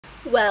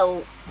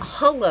Well,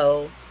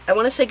 hello. I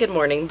want to say good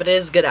morning, but it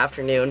is good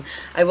afternoon.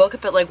 I woke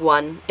up at like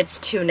 1. It's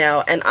 2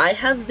 now, and I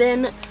have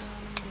been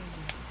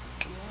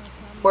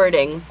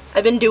wording.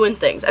 I've been doing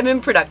things. I've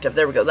been productive.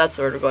 There we go. That's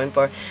the word we're going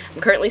for.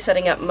 I'm currently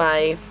setting up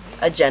my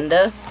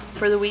agenda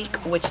for the week,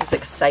 which is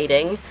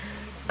exciting.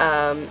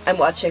 I'm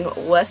watching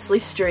Wesley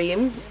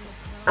stream.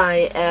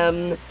 I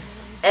am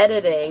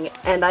editing,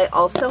 and I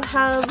also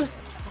have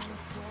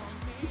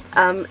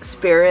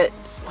Spirit.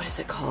 What is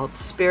it called?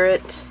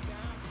 Spirit.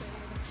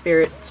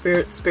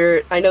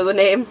 I know the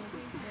name.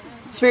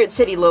 Spirit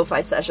City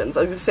Lofi Sessions.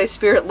 I was gonna say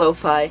Spirit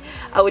Lofi,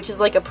 which is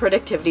like a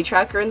productivity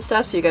tracker and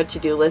stuff. So you got a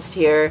to-do list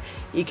here.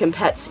 You can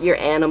pet your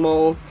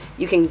animal.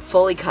 You can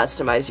fully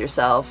customize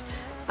yourself.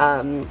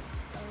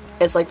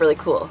 It's like really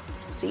cool.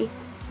 See?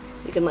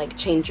 You can like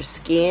change your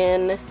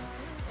skin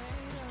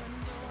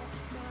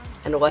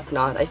and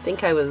whatnot. I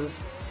think I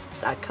was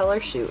that color.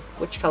 Shoot,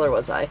 which color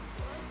was I?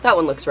 That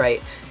one looks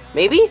right.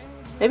 Maybe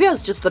I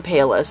was just the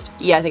palest.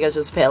 Yeah, I think I was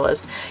just the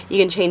palest. You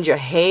can change your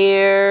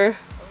hair.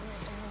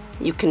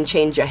 You can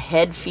change your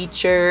head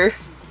feature,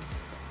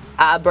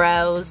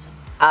 eyebrows,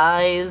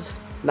 eyes,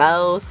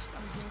 mouth,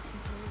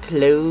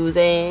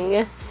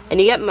 clothing. And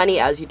you get money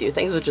as you do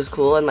things, which is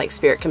cool. And like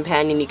Spirit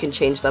Companion, you can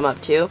change them up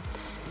too.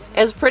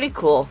 It's pretty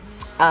cool.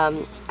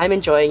 I'm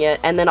enjoying it.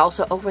 And then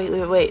also, oh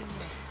wait.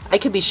 I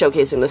could be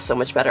showcasing this so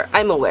much better.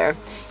 I'm aware.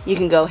 You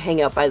can go hang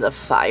out by the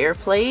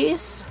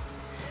fireplace.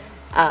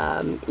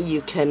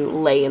 You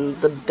can lay in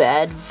the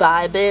bed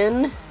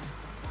vibing.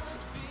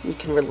 You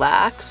can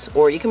relax,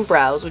 or you can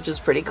browse, which is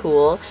pretty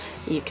cool.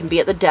 You can be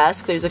at the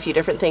desk. There's a few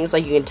different things,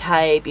 like you can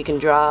type, you can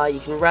draw,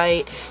 you can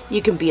write.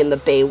 You can be in the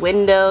bay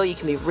window, you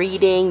can be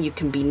reading, you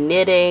can be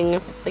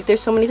knitting. Like, there's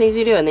so many things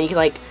you do, and then you can,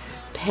 like,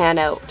 pan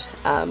out.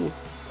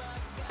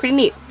 Pretty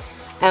neat.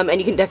 And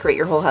you can decorate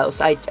your whole house.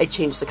 I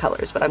changed the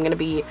colors, but I'm going to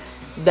be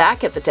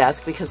back at the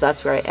desk because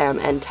that's where I am,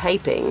 and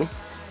typing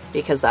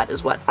because that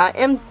is what I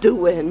am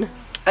doing.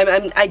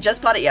 I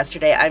just bought it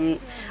yesterday.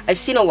 I've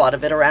seen a lot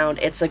of it around.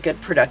 It's a good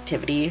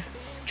productivity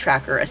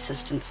tracker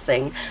assistance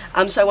thing.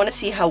 So I want to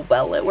see how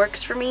well it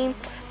works for me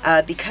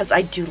because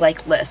I do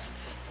like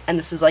lists. And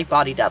this is like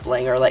body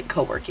doubling or like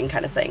co-working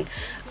kind of thing.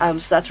 So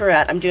that's where we're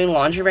at. I'm doing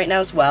laundry right now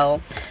as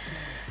well.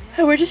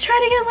 And we're just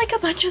trying to get like a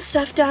bunch of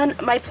stuff done.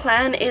 My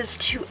plan is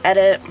to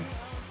edit,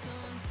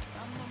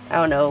 I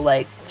don't know,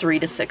 like 3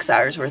 to 6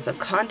 hours worth of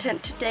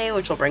content today,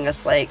 which will bring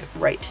us like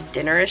right to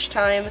dinner-ish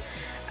time.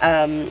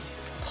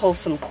 Pull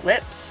some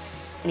clips.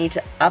 I need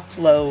to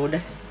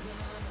upload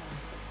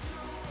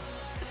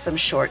some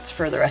shorts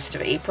for the rest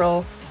of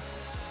April.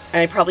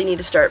 And I probably need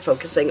to start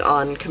focusing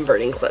on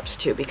converting clips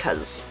too,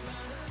 because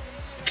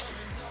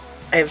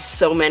I have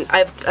so many.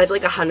 I have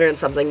like 100 and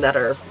something that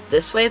are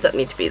this way that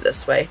need to be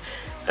this way.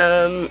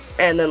 And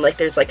then like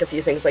there's like a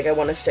few things like I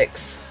want to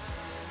fix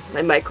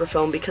my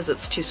microphone because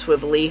it's too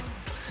swivelly.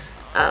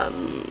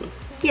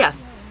 Yeah,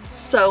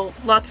 so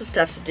lots of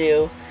stuff to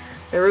do.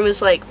 My room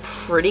is like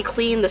pretty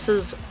clean. This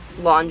is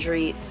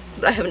laundry.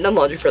 I haven't done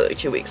laundry for like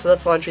 2 weeks, so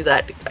that's laundry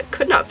that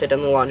could not fit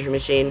in the laundry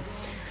machine.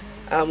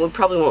 We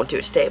probably won't do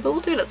it today, but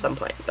we'll do it at some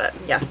point. But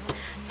yeah,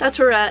 that's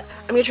where we're at.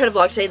 I'm gonna try to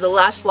vlog today. The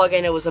last vlog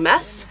I know was a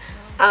mess.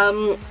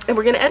 And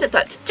we're gonna edit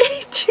that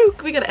today too.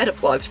 We gotta edit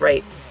vlogs,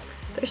 right?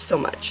 There's so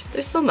much.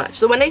 There's so much.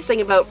 So one nice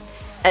thing about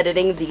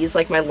editing these,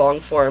 like my long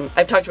form,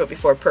 I've talked about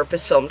before,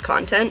 purpose filmed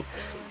content,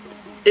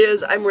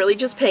 is I'm really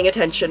just paying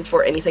attention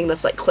for anything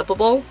that's like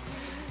clippable.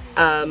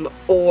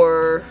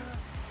 Or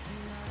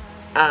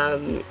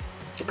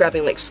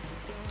grabbing like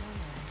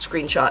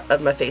screenshot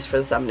of my face for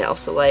the thumbnail,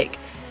 so like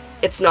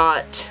it's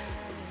not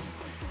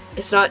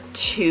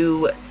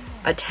too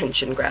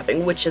attention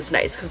grabbing, which is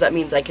nice because that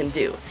means I can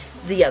do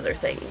the other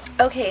things.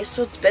 Okay,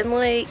 so it's been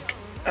like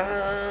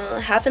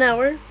half an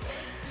hour.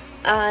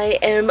 I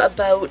am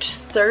about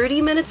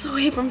 30 minutes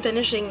away from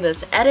finishing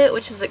this edit,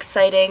 which is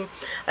exciting.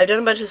 I've done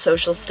a bunch of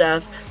social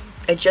stuff.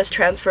 I just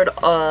transferred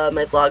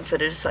my vlog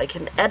footage so I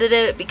can edit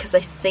it because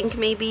I think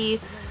maybe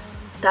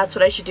that's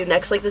what I should do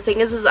next. Like the thing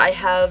is I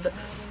have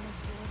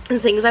the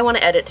things I want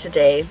to edit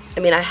today. I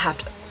mean, I have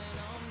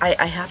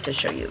to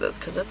show you this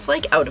because it's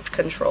like out of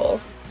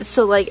control.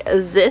 So like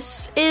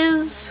this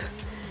is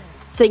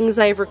things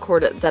I've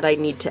recorded that I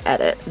need to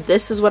edit.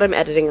 This is what I'm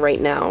editing right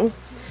now.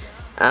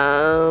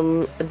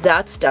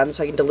 That's done,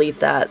 so I can delete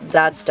that.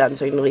 That's done,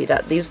 so I can delete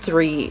that. These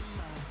 3,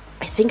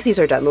 I think these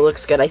are done. It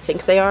looks good. I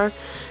think they are.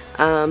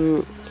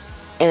 And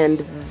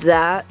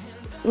that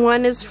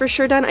one is for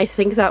sure done. I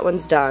think that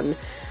one's done.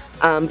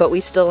 But we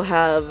still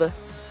have,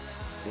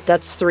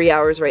 that's 3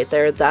 hours right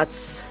there.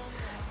 That's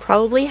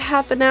probably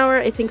half an hour.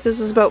 I think this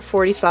is about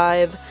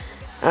 45.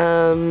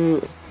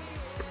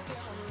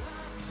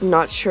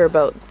 Not sure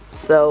about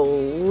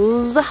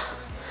those.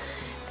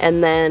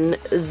 And then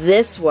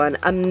this one,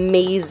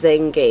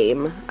 amazing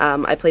game.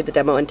 I played the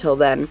demo until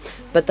then,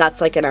 but that's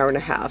like an hour and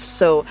a half.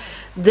 So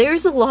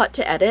there's a lot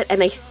to edit,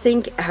 and I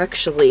think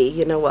actually,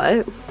 you know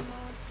what?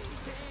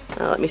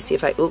 Let me see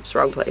if I, oops,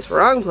 wrong place.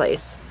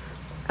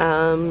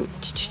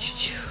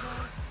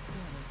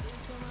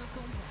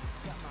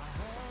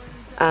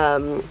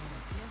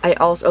 I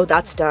also, oh,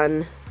 that's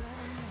done.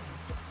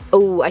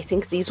 Oh, I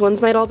think these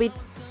ones might all be,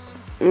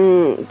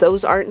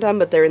 those aren't done,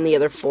 but they're in the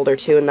other folder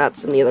too, and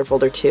that's in the other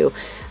folder too.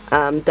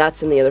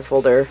 That's in the other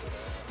folder.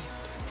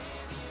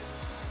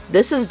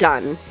 This is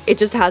done. It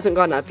just hasn't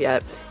gone up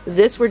yet.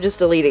 This we're just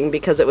deleting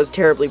because it was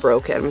terribly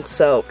broken.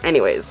 So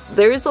anyways,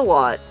 there's a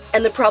lot.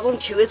 And the problem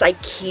too is I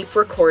keep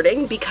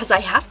recording because I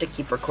have to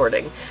keep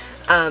recording.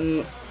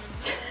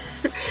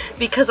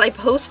 Because I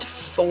post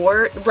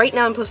right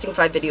now I'm posting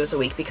 5 videos a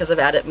week because I've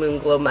added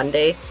Moonglow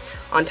Monday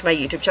onto my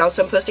YouTube channel.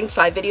 So I'm posting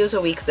 5 videos a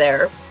week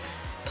there.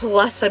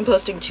 Plus I'm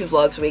posting 2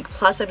 vlogs a week.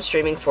 Plus I'm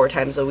streaming 4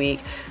 times a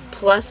week.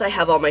 Plus I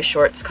have all my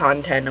shorts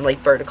content and like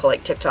vertical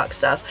like TikTok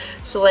stuff.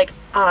 So like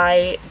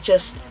I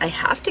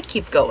have to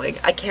keep going.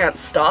 I can't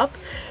stop.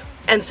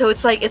 And so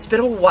it's like, it's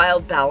been a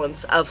wild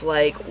balance of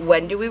like,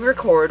 when do we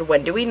record,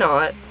 when do we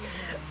not?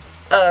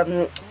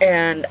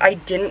 And I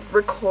didn't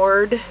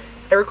record,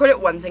 I recorded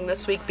one thing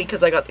this week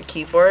because I got the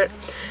key for it.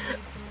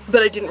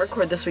 But I didn't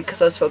record this week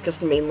because I was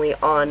focused mainly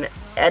on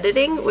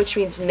editing, which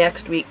means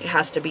next week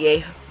has to be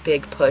a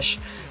big push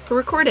for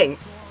recording.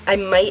 I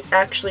might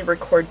actually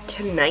record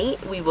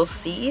tonight, we will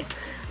see.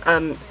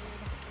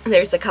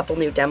 There's a couple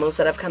new demos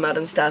that have come out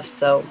and stuff,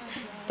 so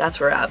that's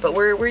where we're at. But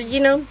we're you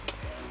know,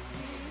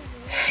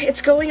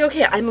 it's going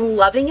okay. I'm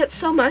loving it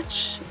so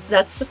much.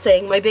 That's the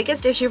thing. My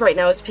biggest issue right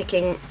now is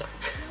picking,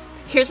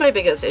 here's my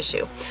biggest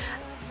issue.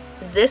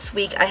 This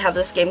week I have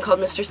this game called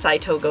Mr.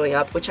 Saito going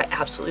up, which I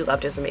absolutely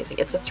loved. It's amazing.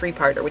 It's a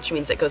 3-parter, which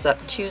means it goes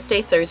up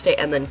Tuesday, Thursday,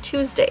 and then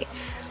Tuesday.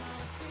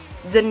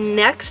 The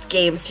next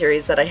game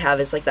series that I have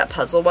is like that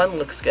puzzle one,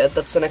 looks good.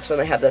 That's the next one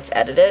I have that's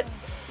edited.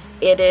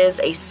 It is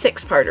a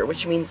 6-parter,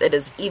 which means it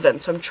is even.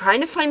 So I'm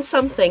trying to find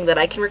something that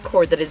I can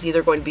record that is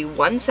either going to be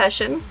 1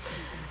 session,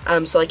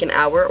 so like an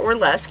hour or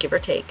less, give or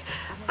take,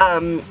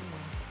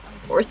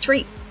 or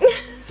 3.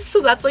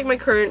 So that's like my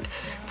current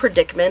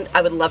predicament.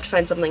 I would love to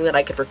find something that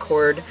I could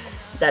record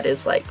that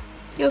is like,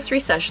 you know, 3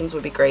 sessions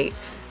would be great,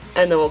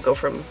 and then we'll go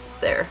from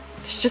there.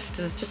 It's just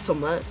so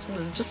much.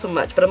 This is just so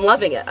much, but I'm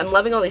loving it. I'm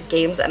loving all these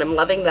games, and I'm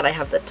loving that I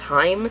have the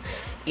time,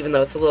 even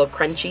though it's a little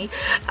crunchy,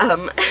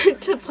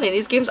 to play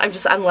these games.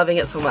 I'm loving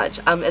it so much.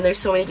 And there's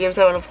so many games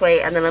I want to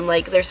play, and then I'm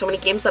like, there's so many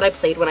games that I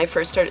played when I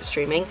first started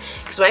streaming,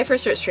 because when I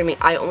first started streaming,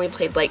 I only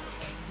played like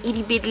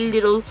itty bitty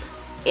little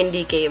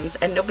indie games,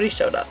 and nobody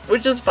showed up,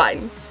 which is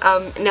fine.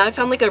 Now I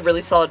found like a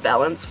really solid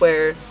balance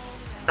where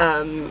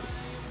I'm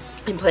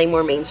playing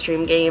more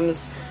mainstream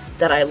games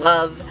that I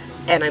love,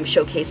 and I'm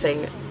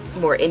showcasing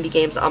more indie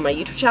games on my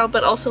YouTube channel,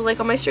 but also like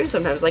on my stream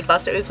sometimes. Like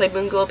last night we played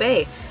Moonglow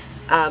Bay,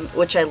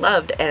 which I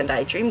loved and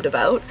I dreamed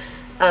about.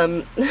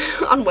 On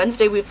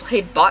Wednesday we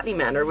played Botany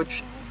Manor,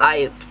 which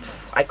I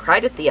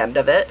cried at the end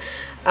of it.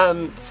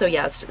 So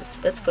yeah,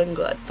 it's been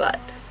good, but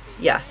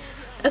yeah,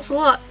 it's a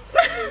lot.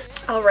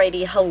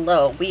 Alrighty,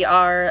 hello. We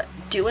are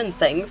doing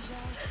things.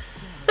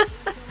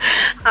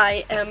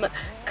 I am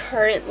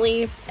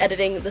currently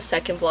editing the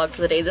second vlog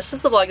for the day. This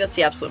is the vlog that's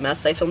the absolute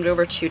mess. I filmed it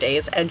over 2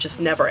 days and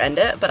just never end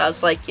it, but I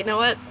was like, you know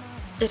what?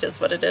 It is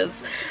what it is.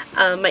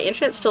 My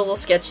internet's still a little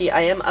sketchy.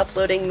 I am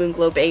uploading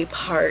Moonglow Bay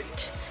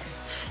Part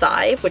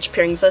 5, which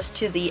brings us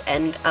to the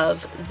end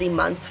of the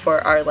month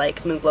for our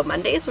like Moonglow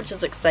Mondays, which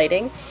is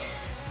exciting.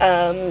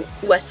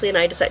 Wesley and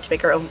I decided to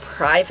make our own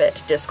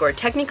private Discord.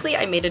 Technically,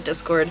 I made a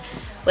Discord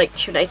like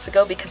 2 nights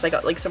ago because I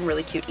got like some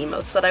really cute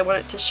emotes that I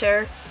wanted to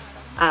share,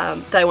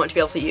 that I want to be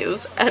able to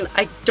use, and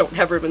I don't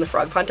have room in the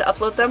frog pond to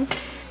upload them.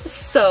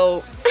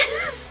 So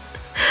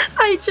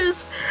I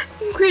just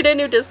created a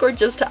new Discord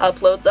just to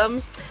upload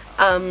them,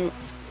 and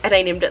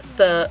I named it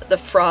the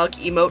Frog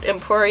Emote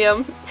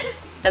Emporium.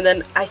 And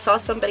then I saw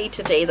somebody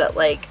today that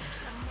like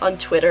on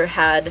Twitter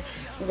had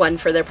one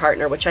for their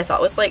partner, which I thought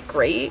was like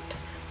great.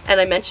 And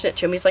I mentioned it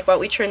to him. He's like, why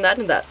don't we turn that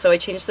into that? So I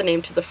changed the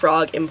name to the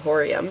Frog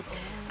Emporium.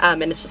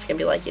 And it's just gonna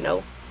be like, you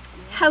know,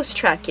 house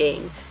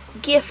tracking,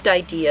 gift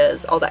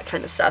ideas, all that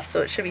kind of stuff.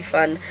 So it should be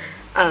fun.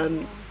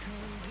 And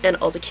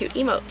all the cute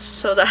emotes.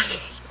 So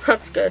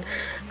that's good.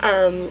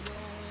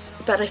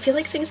 But I feel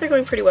like things are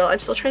going pretty well. I'm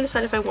still trying to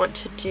decide if I want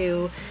to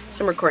do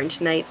some recording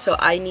tonight. So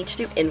I need to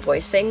do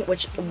invoicing,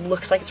 which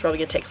looks like it's probably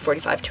gonna take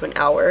 45 to an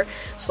hour.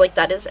 So like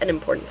that is an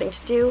important thing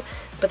to do.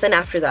 But then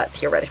after that,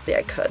 theoretically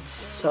I could.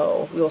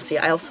 So we will see.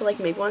 I also like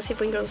maybe want to see if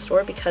we can go to the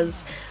store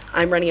because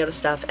I'm running out of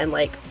stuff, and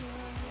like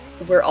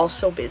we're all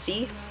so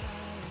busy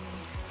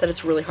that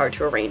it's really hard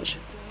to arrange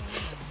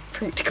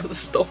for me to go to the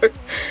store.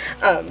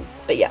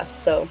 But yeah,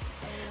 so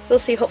we'll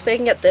see. Hopefully I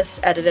can get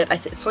this edited.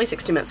 It's only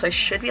 60 minutes, so I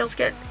should be able to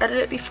get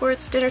edited before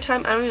it's dinner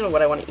time. I don't even know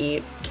what I want to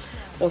eat.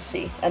 We'll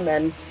see. And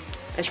then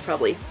I should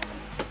probably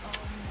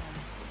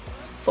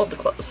fold the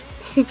clothes.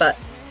 But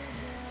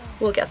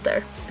we'll get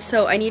there.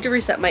 So I need to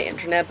reset my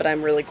internet, but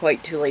I'm really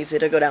quite too lazy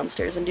to go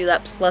downstairs and do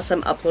that. Plus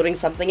I'm uploading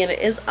something, and it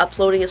is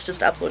uploading. It's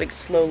just uploading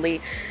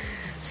slowly.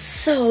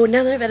 So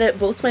now that I've edited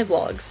both my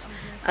vlogs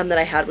that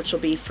I had, which will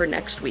be for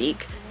next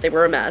week, they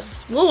were a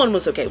mess. Well, one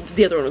was okay.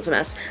 The other one was a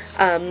mess.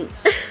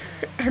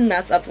 And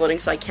that's uploading,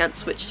 so I can't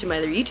switch to my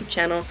other YouTube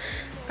channel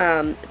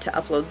to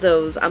upload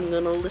those. I'm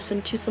gonna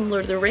listen to some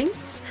Lord of the Rings,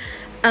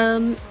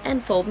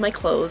 and fold my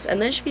clothes,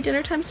 and then it should be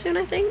dinner time soon,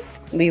 I think.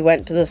 We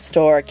went to the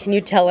store. Can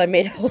you tell I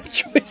made health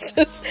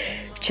choices?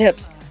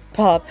 Chips,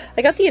 pop.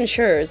 I got the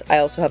Ensures. I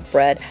also have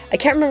bread. I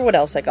can't remember what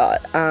else I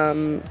got.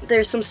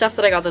 There's some stuff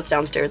that I got that's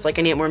downstairs, like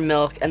I need more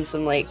milk and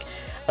some like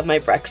of my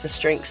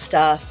breakfast drink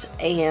stuff,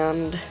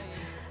 and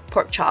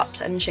pork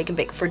chops and shake and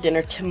bake for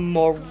dinner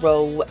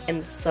tomorrow,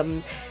 and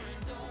some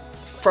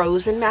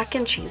frozen mac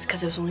and cheese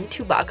because it was only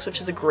 $2,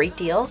 which is a great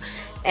deal,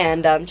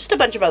 and just a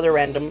bunch of other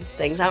random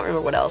things. I don't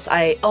remember what else.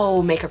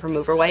 Oh, makeup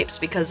remover wipes,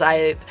 because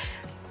I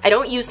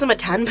don't use them a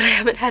ton, but I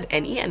haven't had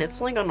any, and it's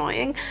like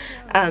annoying.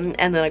 And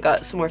then I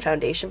got some more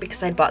foundation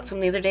because I bought some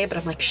the other day, but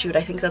I'm like, shoot,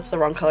 I think that's the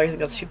wrong color. I think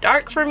that's too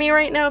dark for me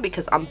right now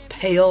because I'm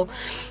pale.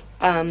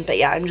 But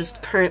yeah, I'm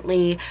just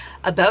currently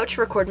about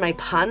to record my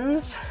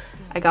puns.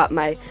 I got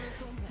my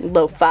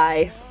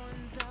Lofi,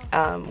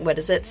 what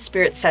is it?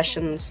 Spirit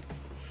Sessions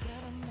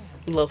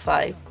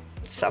Lofi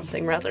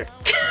something rather.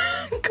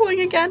 Going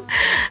again.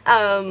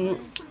 And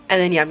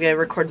then yeah, I'm gonna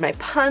record my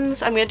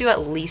puns. I'm gonna do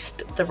at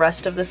least the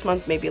rest of this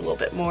month, maybe a little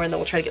bit more, and then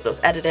we'll try to get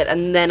those edited,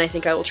 and then I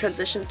think I will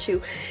transition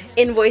to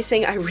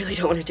invoicing. I really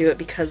don't want to do it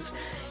because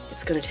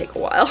it's gonna take a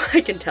while.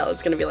 I can tell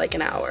it's gonna be like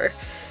an hour.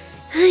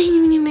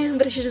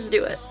 But I should just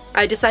do it.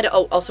 I decided,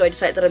 oh, also I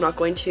decided that I'm not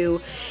going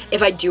to,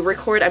 if I do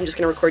record, I'm just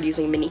going to record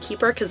using Mini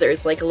Keeper, because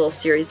there's like a little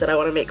series that I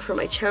want to make for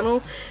my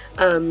channel,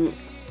 and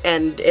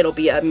it'll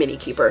be a Mini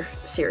Keeper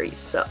series,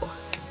 so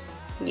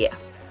yeah.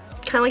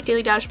 Kind of like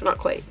Daily Dash, but not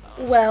quite.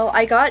 Well,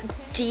 I got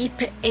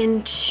deep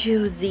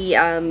into the,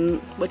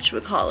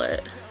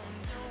 whatchamacallit?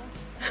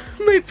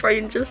 My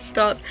brain just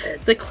stopped.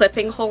 The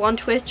clipping hole on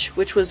Twitch,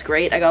 which was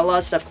great. I got a lot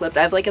of stuff clipped.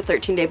 I have like a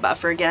 13-day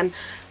buffer again,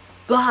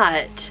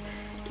 but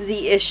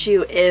the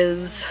issue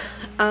is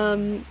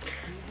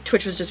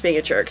Twitch was just being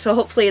a jerk, so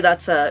hopefully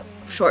that's a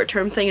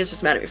short-term thing. It's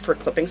just mad at me for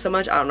clipping so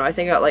much. I don't know, I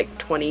think I got like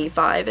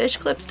 25-ish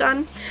clips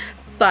done,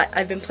 but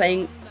I've been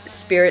playing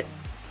Spirit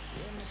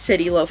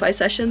City Lofi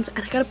Sessions,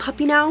 and I got a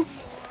puppy now.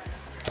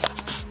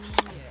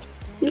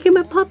 Look at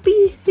my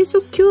puppy, he's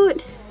so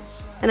cute.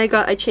 And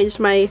I changed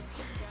my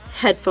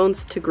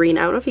headphones to green.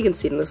 I don't know if you can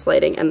see it in this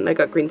lighting, and I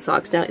got green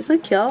socks now.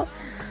 Isn't that cute?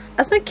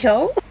 That's not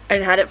cute. I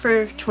had it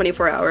for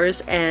 24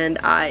 hours and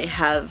I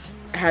have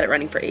had it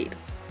running for 8.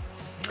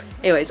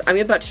 Anyways, I'm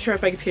about to turn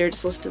off my computer,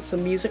 just listen to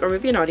some music or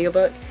maybe an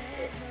audiobook.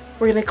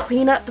 We're gonna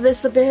clean up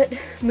this a bit,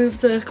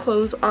 move the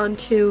clothes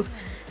onto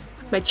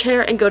my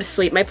chair, and go to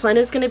sleep. My plan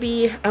is gonna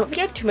be, I don't think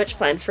I have too much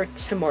planned for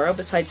tomorrow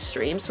besides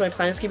stream, so my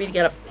plan is gonna be to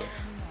get up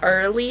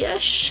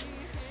early-ish.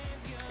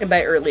 And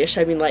by early-ish,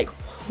 I mean like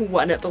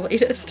 1 at the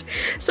latest,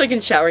 so I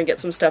can shower and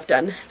get some stuff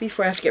done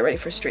before I have to get ready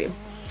for stream.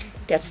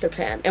 That's the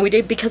plan. And we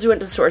did, because we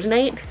went to the store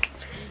tonight,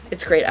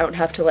 it's great. I don't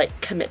have to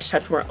like commit to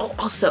time tomorrow. Oh,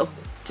 also,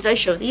 did I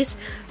show these?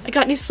 I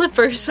got new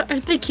slippers.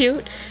 Aren't they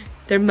cute?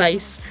 They're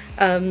mice.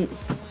 I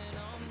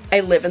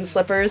live in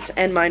slippers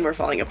and mine were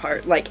falling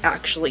apart, like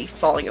actually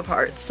falling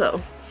apart,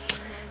 so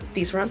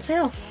these were on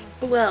sale.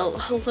 Well,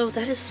 hello,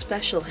 that is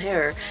special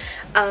hair.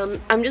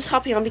 I'm just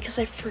hopping on because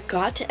I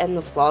forgot to end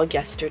the vlog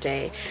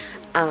yesterday,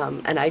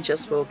 and I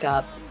just woke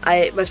up.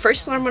 My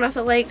first alarm went off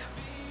at like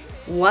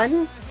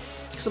 1,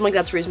 because I'm like,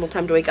 that's a reasonable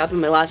time to wake up, and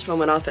my last one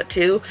went off at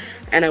 2,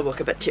 and I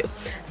woke up at 2.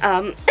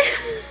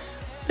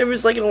 There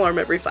was like an alarm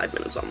every 5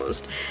 minutes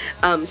almost.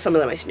 Some of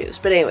them I snooze,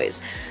 but anyways,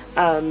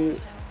 I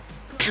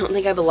don't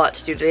think I have a lot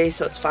to do today,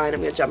 so it's fine. I'm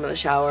gonna jump in the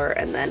shower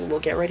and then we'll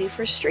get ready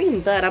for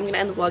stream, but I'm gonna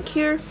end the vlog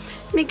here.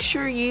 Make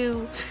sure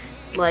you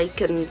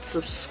like and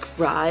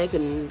subscribe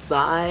and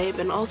vibe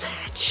and all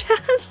that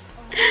jazz,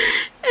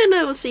 and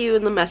I will see you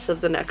in the mess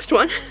of the next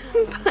one.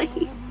 Bye.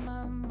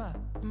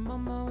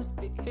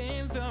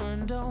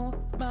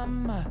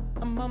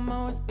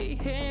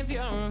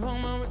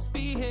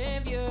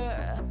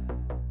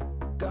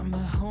 Got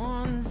my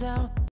horns out.